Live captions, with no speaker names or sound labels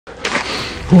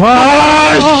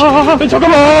와, 씨.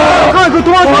 잠깐만. 그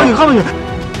도망가. 가만히.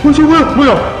 저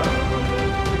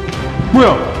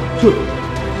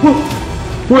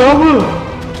뭐야?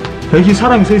 여기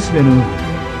사람이 서 있으면은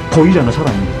보이잖아,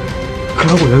 사람이.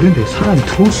 그러고 이런데 사람이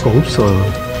들어올 수가 없어.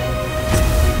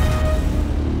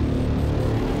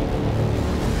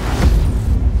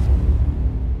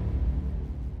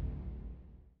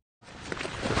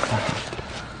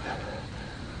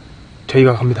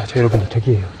 저희가 갑니다. 자, 여러분들,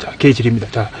 저기에요. 자, 게이질입니다.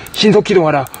 자, 신속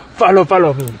기동하라. 팔로우.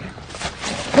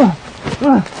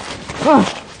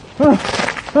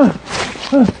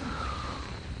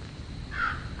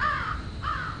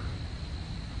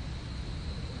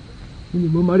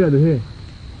 뭔 말이야, 너 해?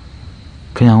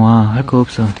 그냥 와. 할 거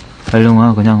없어. 얼른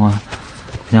와. 그냥 와.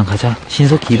 그냥 가자.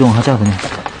 신속히 이동하자, 그냥.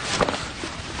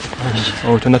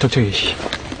 존나 척척해, 씨.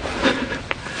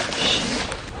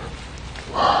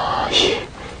 와, 씨.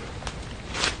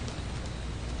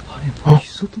 아니, 뭐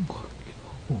있었던 거 같기도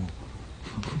하고.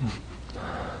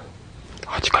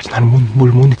 아직까지 나는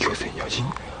뭘 못 느끼고 있어, 아직.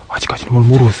 아직까지는 뭘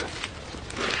모르겠어.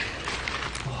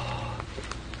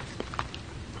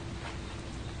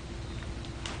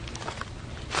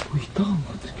 뭐 있다가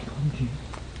것 같기도 한데.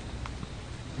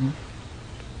 응?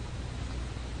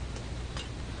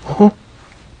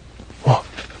 와,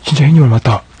 진짜 형님 말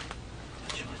맞다.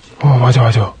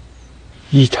 맞아.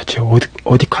 이 자체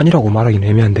어디 칸이라고 말하기는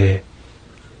애매한데,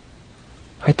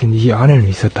 하여튼 이 안에는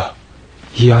있었다.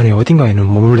 이 안에 어딘가에는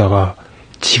머물다가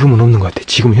지금은 없는 것 같아.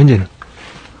 지금 현재는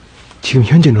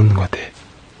없는 것 같아.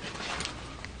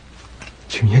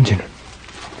 지금 현재는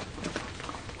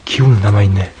기운은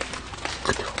남아있네.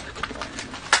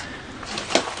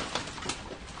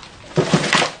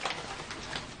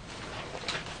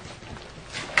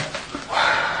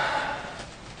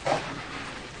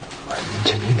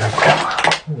 완전히 날 거야.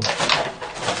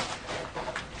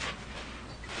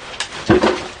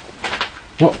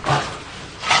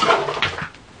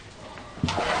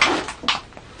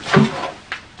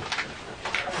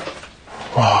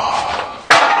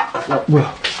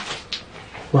 뭐야?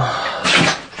 와.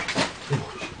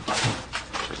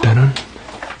 일단은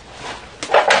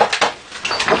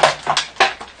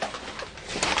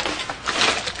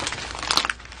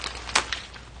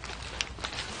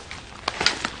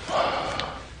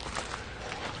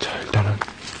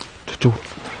저쪽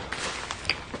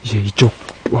이제 이쪽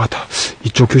왔다.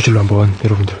 이쪽 교실로 한번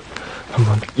여러분들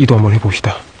한번 이도 한번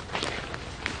해봅시다.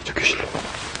 이쪽 교실로.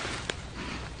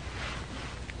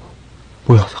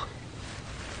 뭐야?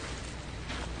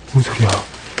 뭔 소리야?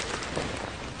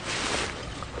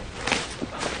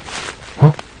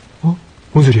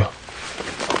 뭔 소리야?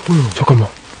 뭐야? 잠깐만.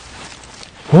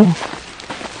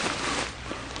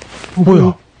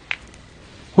 뭐야?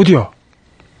 어디야?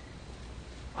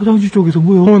 화장실 쪽에서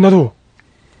뭐야? 나도.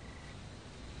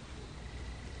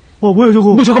 뭐야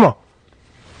저거? 잠깐만.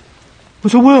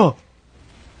 저 뭐야?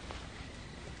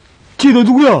 뒤에 너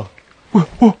누구야? 뭐야?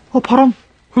 바람.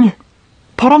 형님.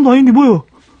 바람도 아닌데 뭐야?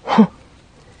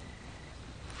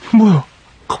 뭐야?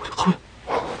 가보자.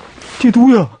 뒤에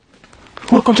누구야?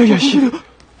 깜짝이야, 씨.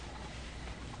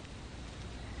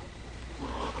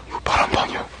 이거 바람도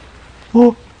아니야.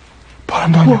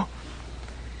 바람도 아니야.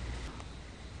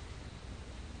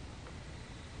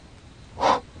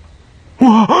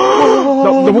 와,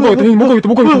 나 못 가겠다, 형님, 못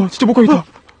가겠다. 진짜 못 가겠다.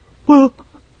 뭐야?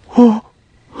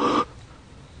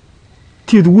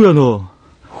 뒤에 누구야, 너?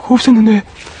 없었는데.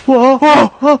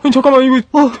 형님, 잠깐만, 이거.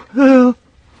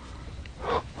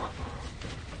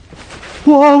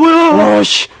 뭐야?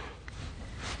 씨.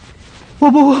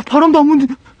 바람도 안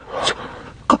부는데.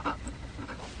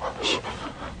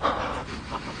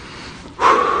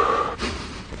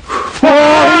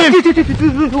 형님!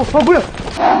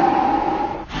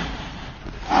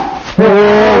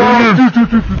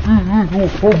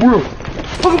 뭐야? 뭐야?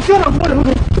 방금 뛰어나, 뭐야?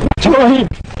 잠깐만, 형님.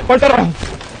 빨리 따라.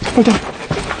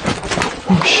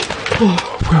 씨. 뭐야?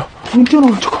 방금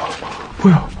뛰어나. 잠깐만.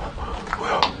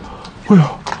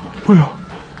 뭐야?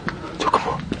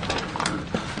 잠깐만.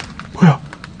 뭐야?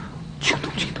 지금도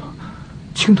움직인다.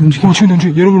 지금도 움직여. 지금도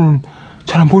움직여. 여러분은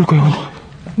잘 안 보일 거예요.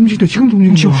 움직인다. 지금도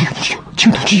움직여.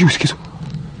 지금도 움직이고 있어, 계속.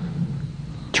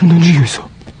 지금도 움직이고 있어.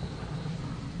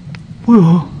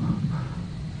 뭐야?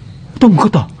 또 못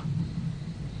갔다.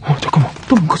 잠깐만.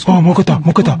 또 못 갔어. 못 갔다.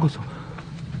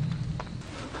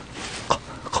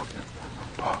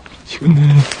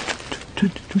 미치겠네.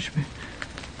 조심해.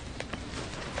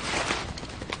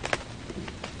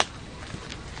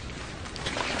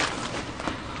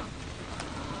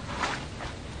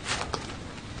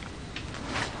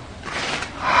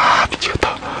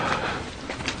 미치겠다.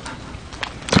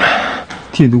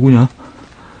 뒤에 누구냐?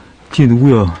 뒤에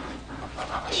누구야?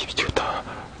 씨, 미치겠다.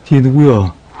 얘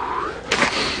누구야?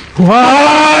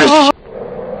 와, 씨!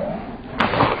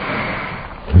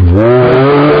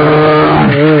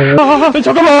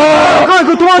 잠깐만!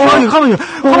 가만히, 가만히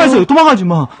있어. 도망가지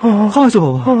마. 가만히 있어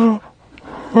봐봐.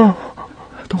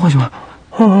 도망가지 마.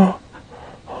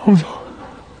 무서워.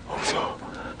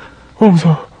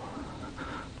 무서워.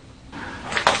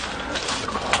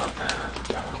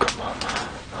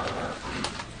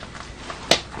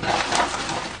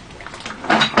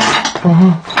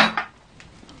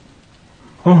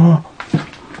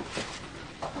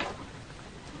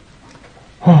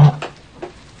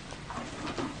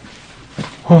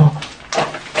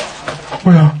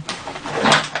 뭐야.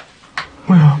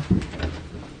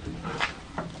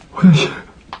 화장실.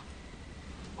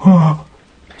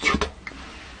 미치겠다.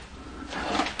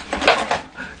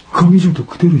 거미줄도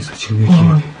그대로 있어, 지금 여기.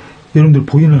 여러분들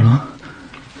보이려나?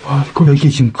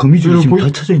 여기 지금 거미줄이 지금 다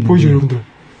쳐져 있는 보이죠, 여러분들?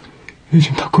 여기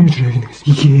지금 다 거미줄이 여기 있는 게 있어.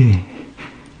 이게.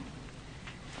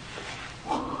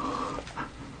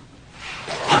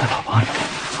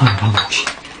 안에 봐봐, 혹시.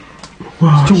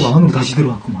 이쪽으로 안으로 다시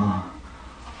들어갔구만.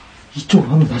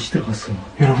 이쪽으로 안으로 다시 들어갔어.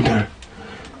 여러분들,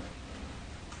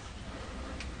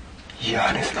 이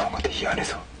안에서 나온 것 같아. 이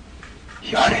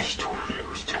안에 이쪽으로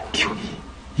기운이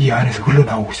이 안에서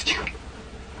흘러나오고 있어 지금.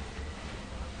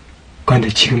 그런데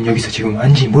지금 여기서 지금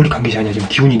완전히 머리 간 것이 아니야. 지금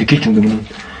기운이 느낄 정도면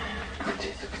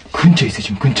근처에 있어.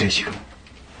 지금 근처에 지금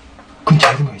근처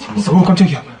어딘가에 있어.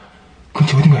 깜짝이야.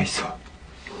 근처 어딘가에 있어.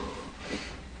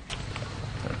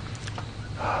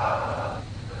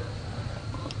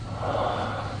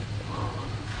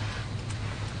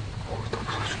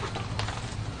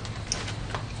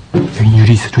 여기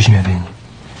유리 있어. 조심해야 돼.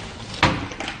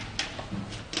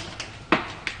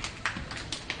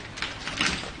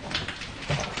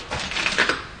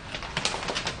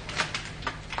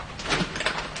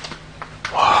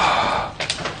 와.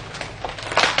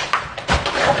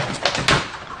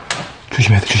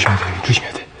 조심해야 돼.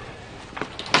 조심해야 돼.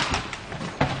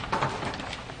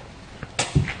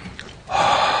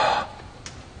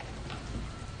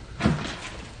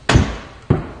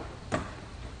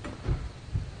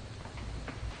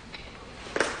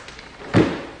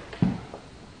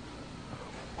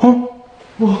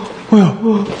 뭐야? 야,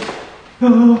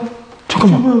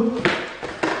 잠깐만.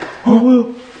 뭐야?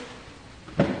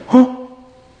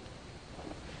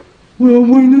 뭐야,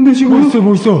 뭐 있는데 지금?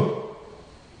 뭐 있어?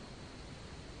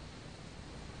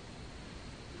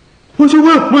 저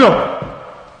뭐야?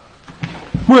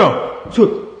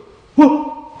 저거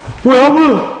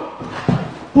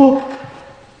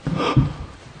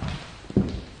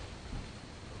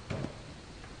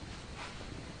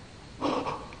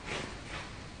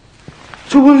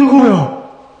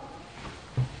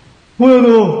뭐야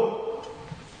너?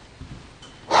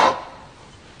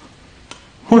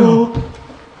 뭐야?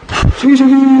 저기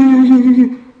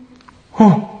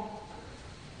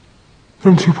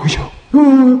여러분 저기 보이죠?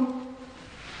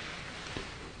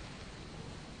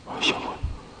 아이씨,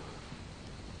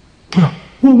 뭐야?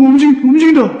 뭐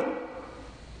움직인다.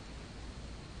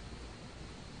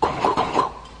 검은 거.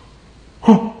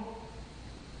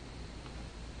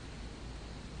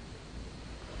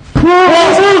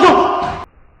 사라졌다.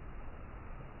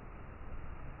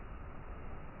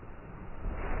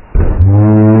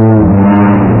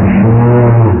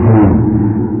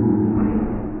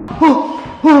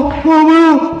 뭐야?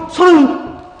 사라졌다.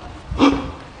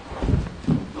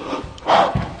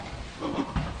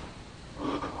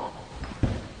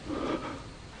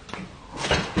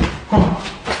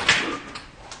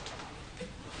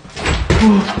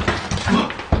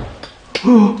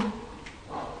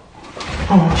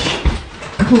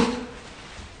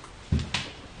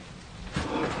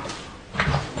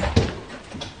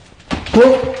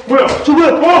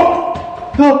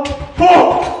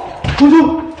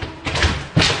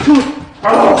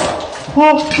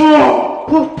 뭐야? 저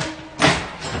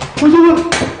뭐야?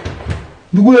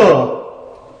 누구야?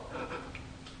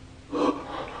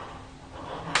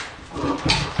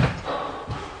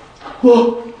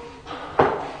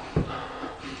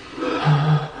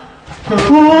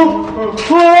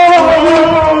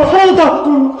 사라졌다.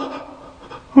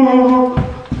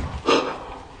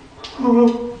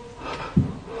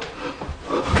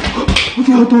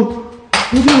 어디야 또?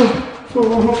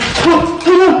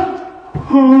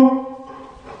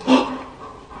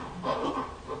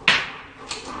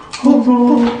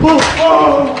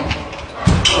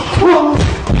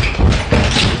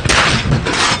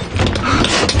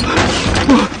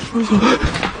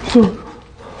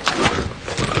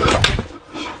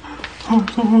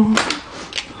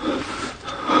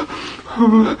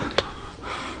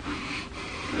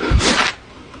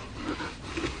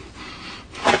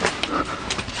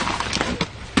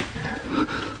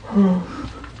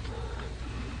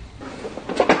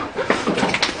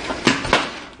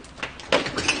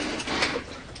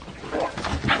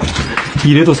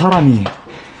 이래도 사람이,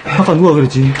 아까 누가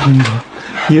그랬지? 아닌가.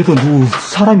 이래도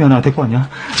사람이 하나 데리고 왔냐?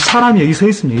 사람이 여기 서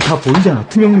있으면 여기 다 보이잖아.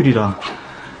 투명 유리라.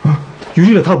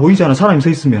 유리라 다 보이잖아. 사람이 서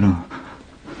있으면은.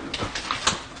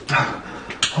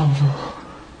 무서워.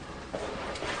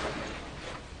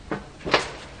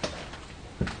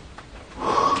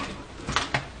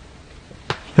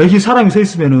 여기 사람이 서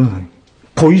있으면은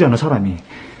보이잖아, 사람이.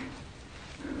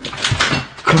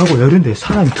 그러고 이런데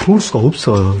사람이 들어올 수가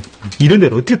없어. 이런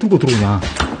데를 어떻게 뚫고 들어오냐?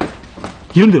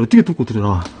 이런 데를 어떻게 뚫고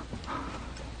들어와?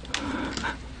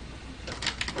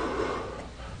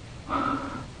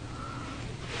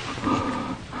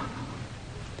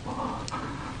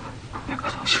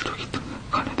 화장실 쪽에 있던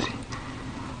간 애들이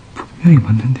분명히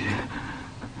맞는데.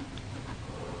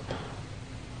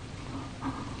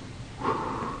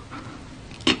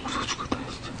 무서워 죽겠다,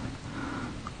 진짜.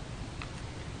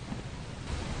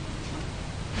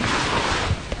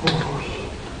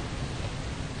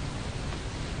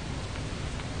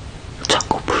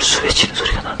 자꾸 불 스웨치는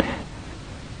소리가 나네.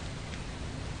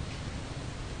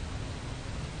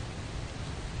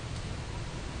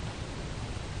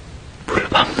 불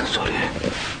밟는 소리.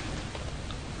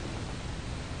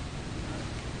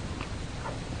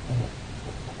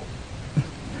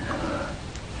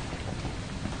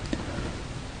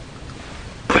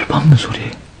 불 밟는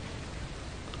소리.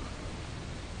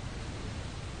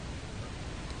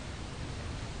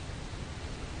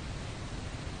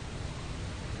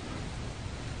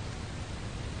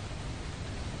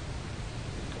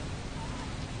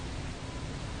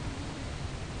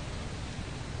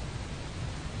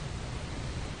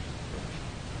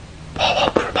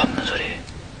 봐봐, 불 밟는 소리.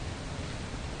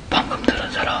 방금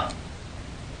들은 사람.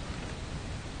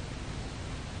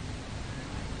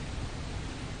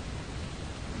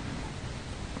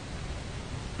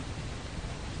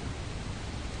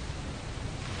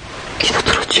 기도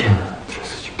들었지?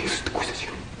 들었어, 지금 계속 듣고 있어,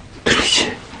 지금.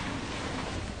 들리지?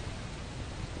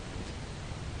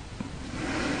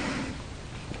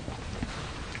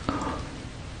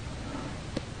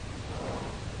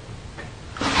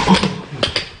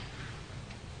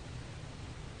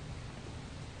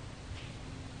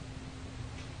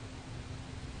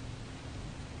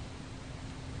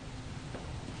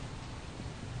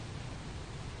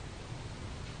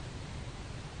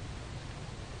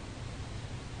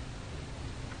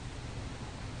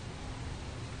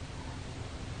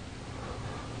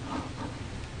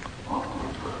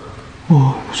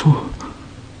 무서워.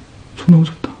 존나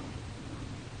무섭다.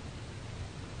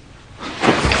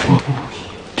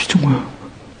 뒤쪽 뭐야?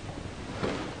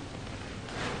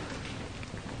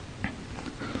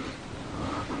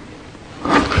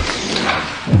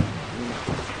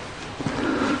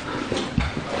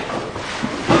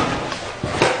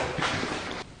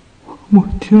 뭐,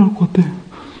 튀어나올 것 같아.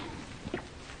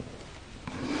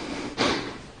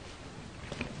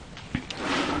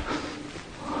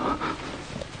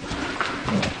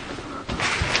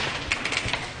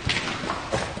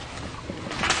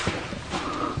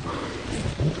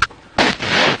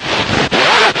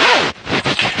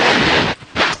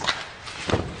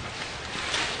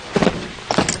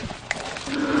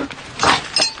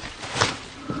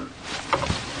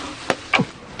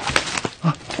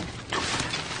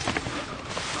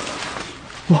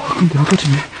 와, 근데 아까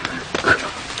전에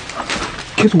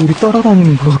계속 우리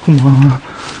따라다니는 거 같구만.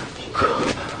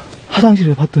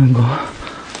 화장실에 봤던 거.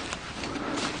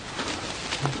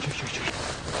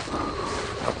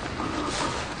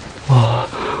 와,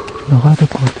 나가야 될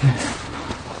것 같아.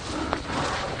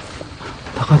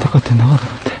 나가야 될 것 같아. 나가야 될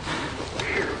것 같아.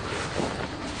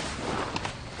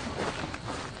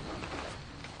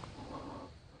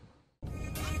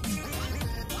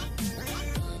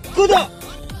 구독!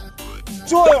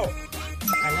 좋아요!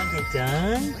 알람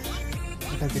설정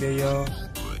부탁드려요.